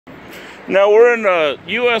Now we're in the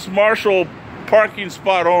U.S. Marshal parking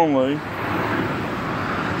spot only.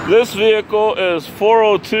 This vehicle is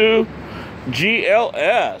 402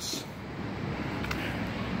 GLS.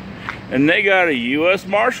 And they got a U.S.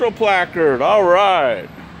 Marshal placard. All right.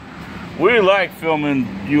 We like filming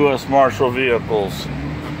U.S. Marshal vehicles.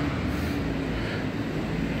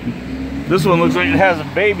 This one looks like it has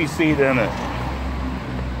a baby seat in it.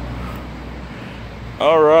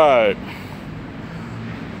 All right.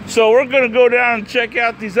 So we're going to go down and check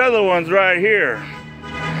out these other ones right here.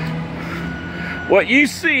 What you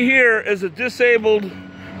see here is a disabled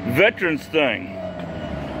veterans thing.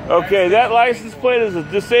 Okay, that license plate is a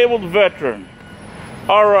disabled veteran.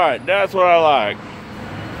 All right, that's what I like.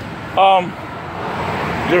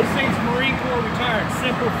 United States Marine Corps retired,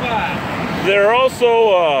 simplified. They're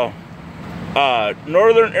also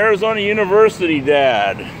Northern Arizona University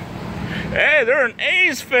dad. Hey, they're an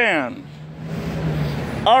A's fan.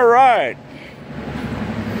 All right.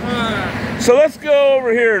 So let's go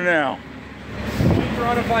over here now. We're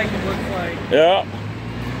on a bike, it looks like. Yeah.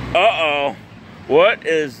 Uh-oh. What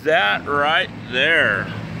is that right there?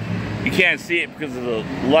 You can't see it because of the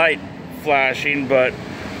light flashing, but,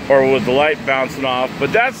 or with the light bouncing off,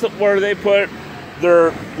 but that's where they put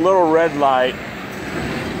their little red light.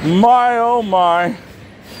 My, oh my.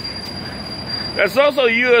 That's also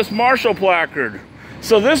a U.S. Marshal placard.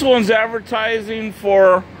 So this one's advertising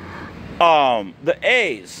for the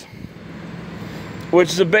A's, which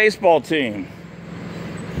is a baseball team.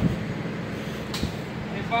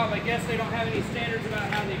 Hey Bob, I guess they don't have any standards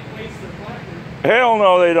about how they place their placard. Hell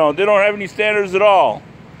no, they don't. They don't have any standards at all.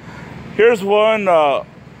 Here's one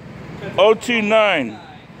 029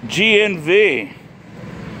 GNV.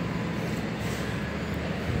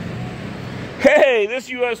 Hey, this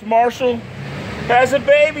U.S. Marshal has a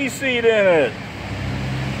baby seat in it.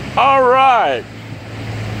 All right.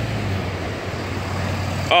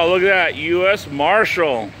 Oh, look at that, U.S.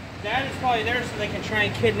 Marshal. That is probably there so they can try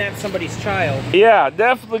and kidnap somebody's child. Yeah,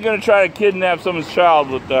 definitely going to try to kidnap someone's child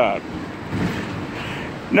with that.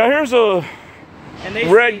 Now here's a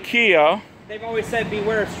red Kia. They've always said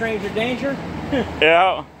beware of stranger danger.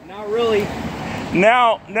 Yeah. Not really.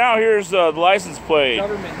 Now here's the license plate.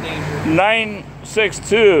 Government danger.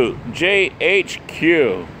 962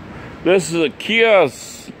 JHQ. This is a Kia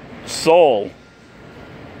Soul.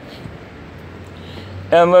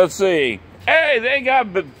 And let's see. Hey, they got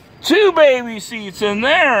 2 baby seats in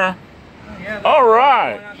there. Oh, yeah, all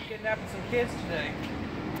right. Going out kidnapping some kids today.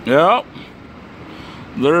 Yep.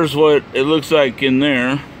 There's what it looks like in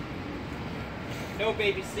there. No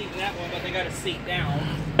baby seat in that one, but they got a seat down.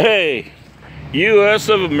 Hey, U.S.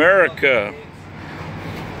 of America.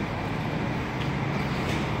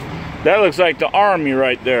 That looks like the Army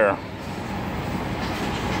right there.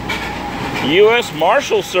 U.S.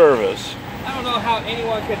 Marshal Service. I don't know how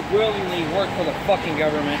anyone could willingly work for the fucking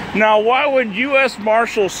government. Now, why would U.S.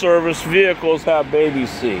 Marshal Service vehicles have baby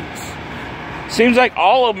seats? Seems like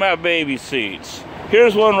all of them have baby seats.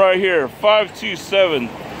 Here's one right here, 527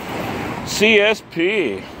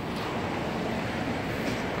 CSP.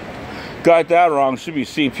 Got that wrong, should be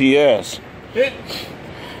CPS.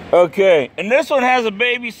 Okay, and this one has a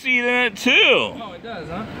baby seat in it too. Oh, it does,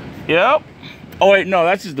 huh? Yep. Oh wait, no,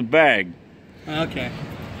 that's just the bag. Okay.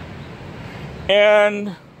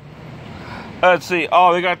 And let's see.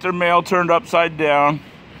 Oh, they got their mail turned upside down.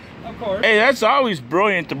 Of course. Hey, that's always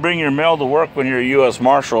brilliant to bring your mail to work when you're a U.S.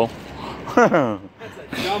 Marshal. That's a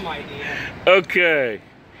dumb idea. Okay.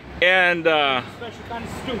 And Especially kind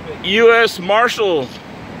of stupid. U.S. Marshal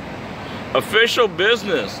official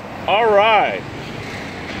business. All right.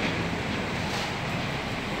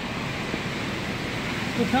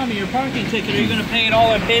 So tell me, your parking ticket, are you going to pay it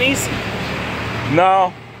all in pennies?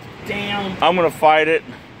 No. Damn. I'm going to fight it.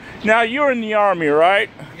 Now, you're in the Army,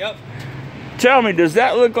 right? Yep. Tell me, does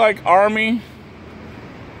that look like Army?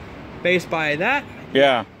 Based by that?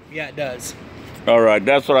 Yeah. Yeah, it does. All right,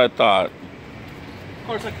 that's what I thought. Of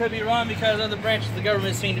course, I could be wrong because other branches of the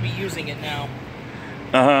government seem to be using it now.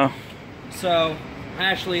 Uh-huh. So,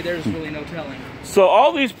 actually, there's really no telling. So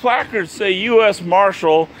all these placards say U.S.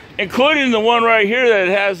 Marshal, including the one right here that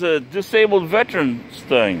has a disabled veterans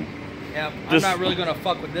thing. Yeah, I'm not really going to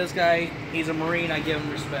fuck with this guy. He's a Marine. I give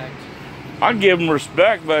him respect. I give him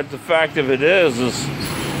respect, but the fact of it is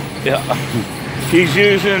yeah, he's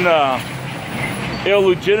using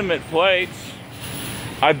illegitimate plates.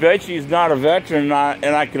 I bet you he's not a veteran,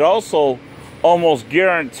 and I could also almost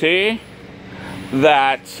guarantee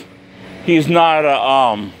that he's not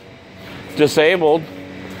disabled.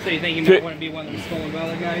 So you think he might want to be one of the Stolen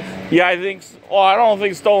Valor guys? Yeah, I think. Well, I don't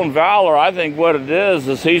think Stolen Valor. I think what it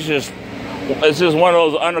is he's just It's just one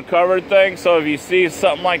of those undercover things, so if you see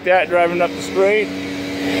something like that driving up the street,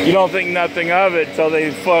 you don't think nothing of it until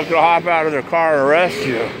they fucking hop out of their car and arrest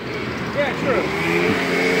you. Yeah, true.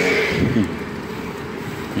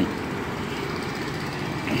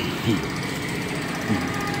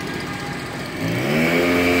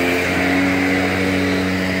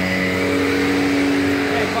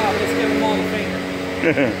 Hey, Bob, let's give them all the finger.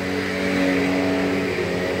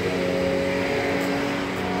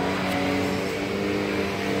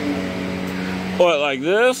 What, like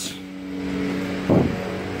this?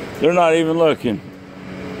 They're not even looking.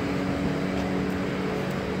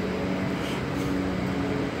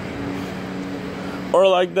 Or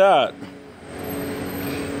like that.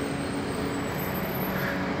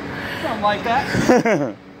 Something like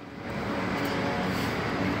that.